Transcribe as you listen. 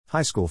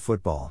High school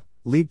football,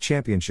 league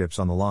championships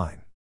on the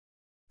line.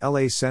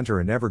 LA Center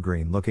and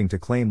Evergreen looking to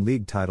claim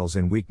league titles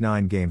in Week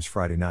 9 games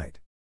Friday night.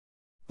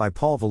 By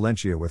Paul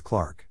Valencia with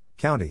Clark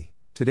County,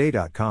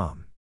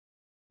 Today.com.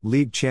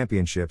 League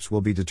championships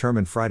will be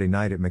determined Friday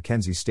night at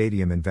Mackenzie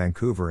Stadium in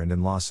Vancouver and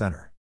in La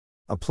Center.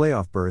 A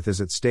playoff berth is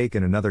at stake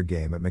in another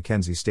game at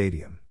Mackenzie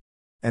Stadium.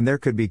 And there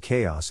could be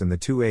chaos in the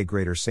 2A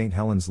Greater St.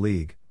 Helens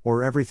League,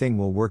 or everything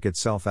will work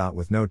itself out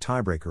with no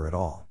tiebreaker at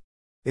all.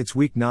 It's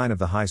Week 9 of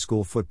the high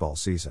school football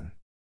season.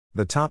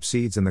 The top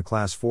seeds in the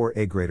Class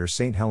 4A Greater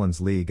St. Helens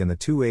League and the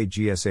 2A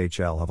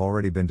GSHL have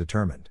already been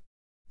determined.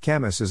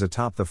 Camas is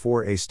atop the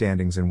 4A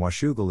standings and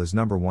Washougal is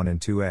number 1 in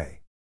 2A.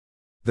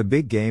 The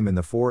big game in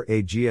the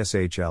 4A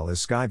GSHL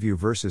is Skyview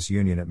vs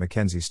Union at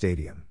Mackenzie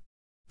Stadium.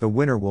 The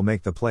winner will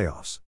make the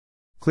playoffs.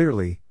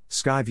 Clearly,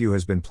 Skyview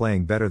has been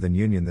playing better than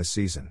Union this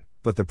season,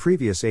 but the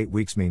previous 8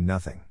 weeks mean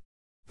nothing.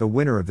 The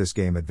winner of this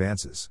game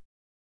advances.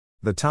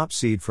 The top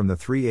seed from the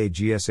 3A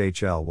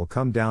GSHL will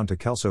come down to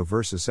Kelso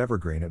vs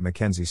Evergreen at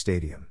Mackenzie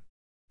Stadium.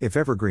 If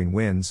Evergreen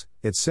wins,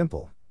 it's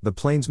simple, the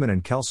Plainsmen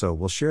and Kelso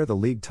will share the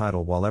league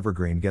title while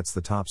Evergreen gets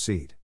the top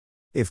seed.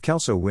 If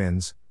Kelso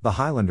wins, the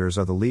Highlanders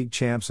are the league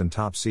champs and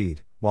top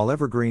seed, while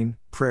Evergreen,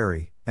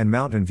 Prairie, and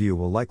Mountain View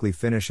will likely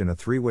finish in a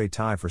 3-way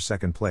tie for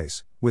second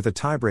place, with a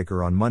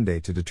tiebreaker on Monday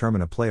to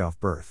determine a playoff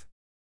berth.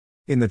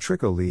 In the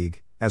Trico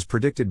League, as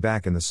predicted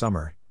back in the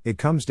summer, it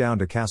comes down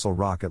to Castle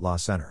Rock at La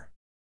Center.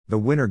 The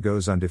winner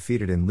goes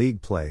undefeated in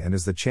league play and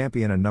is the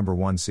champion and number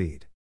 1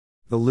 seed.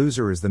 The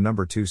loser is the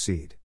number 2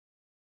 seed.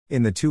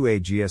 In the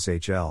 2A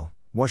GSHL,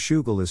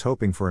 Washougal is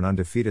hoping for an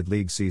undefeated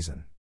league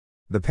season.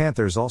 The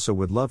Panthers also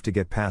would love to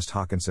get past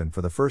Hawkinson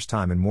for the first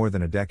time in more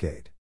than a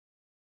decade.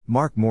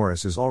 Mark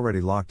Morris is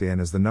already locked in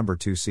as the number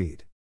 2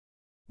 seed.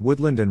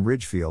 Woodland and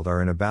Ridgefield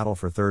are in a battle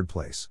for 3rd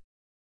place.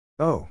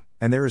 Oh,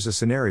 and there is a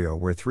scenario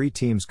where 3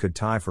 teams could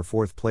tie for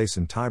 4th place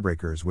and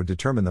tiebreakers would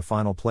determine the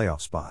final playoff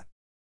spot.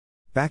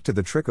 Back to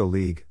the Trico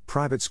League,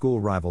 private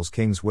school rivals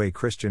Kingsway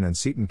Christian and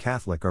Seton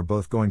Catholic are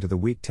both going to the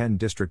Week 10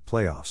 district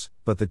playoffs,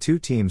 but the 2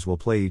 teams will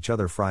play each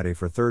other Friday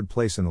for 3rd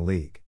place in the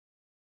league.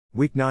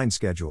 Week 9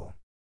 schedule.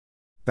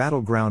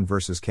 Battleground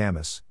vs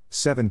Camas,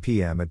 7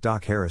 p.m. at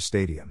Doc Harris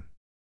Stadium.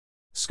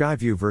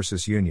 Skyview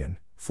vs Union,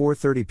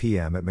 4:30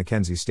 p.m. at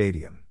Mackenzie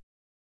Stadium.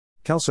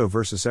 Kelso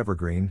vs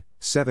Evergreen,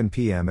 7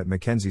 p.m. at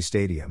Mackenzie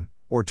Stadium,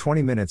 or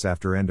 20 minutes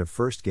after end of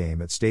first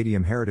game at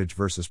Stadium. Heritage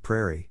vs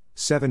Prairie,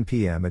 7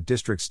 p.m. at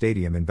District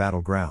Stadium in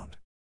Battleground.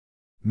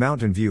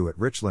 Mountain View at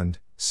Richland,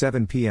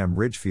 7 p.m.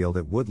 Ridgefield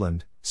at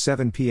Woodland,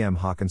 7 p.m.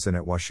 Hawkinson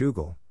at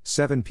Washougal,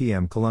 7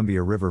 p.m.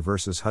 Columbia River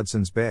vs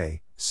Hudson's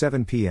Bay,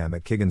 7 p.m.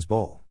 at Kiggins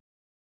Bowl.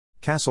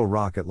 Castle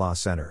Rock at La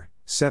Center,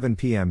 7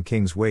 p.m.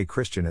 Kingsway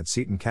Christian at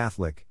Seton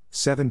Catholic,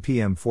 7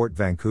 p.m. Fort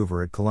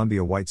Vancouver at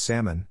Columbia White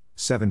Salmon,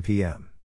 7 p.m.